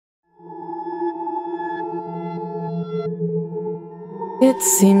It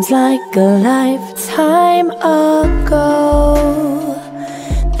seems like a lifetime ago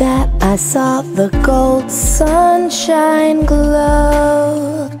that I saw the gold sunshine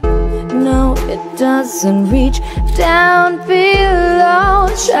glow. No, it doesn't reach down below.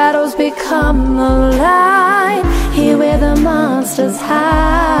 Shadows become the light, here where the monsters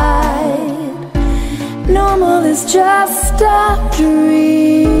hide. Normal is just a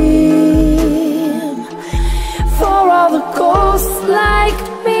dream for all the ghosts like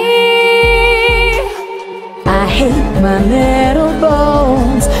me. I hate my little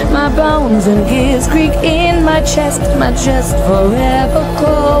bones, my bones and gears creak in my chest forever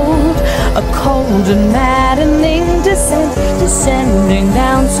cold. A cold and maddening descent, descending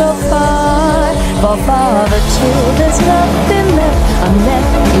down so far, far farther till there's nothing left. I'm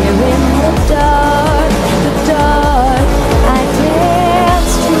left here in the dark, the dark. I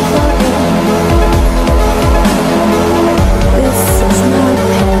dance to forget. This is not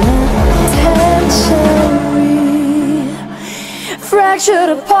penitentiary. Fractured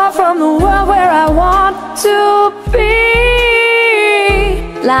apart from the world where I want to be.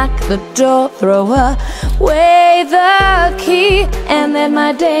 Lock the door, throw away the key, and let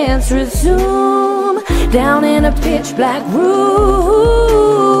my dance resume down in a pitch black room.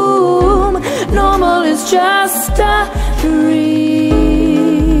 Normal is just a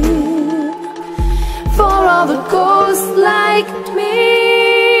dream for all the ghosts like me.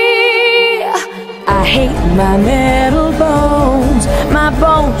 I hate my metal bones, my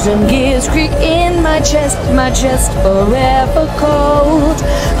bones and gears creak in my chest forever cold.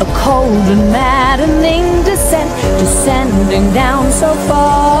 A cold and maddening descent, descending down so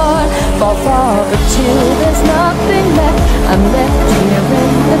far, far farther till there's nothing left. I'm left here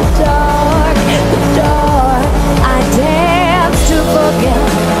in the dark, the dark. I dance to forget.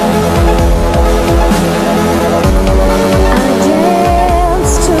 I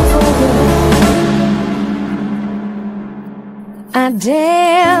dance to forget. I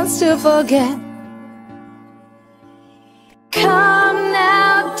dance to forget. Come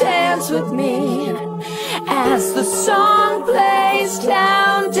now, dance with me as the song plays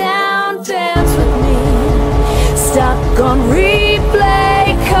down, down, dance with me. Stuck on real.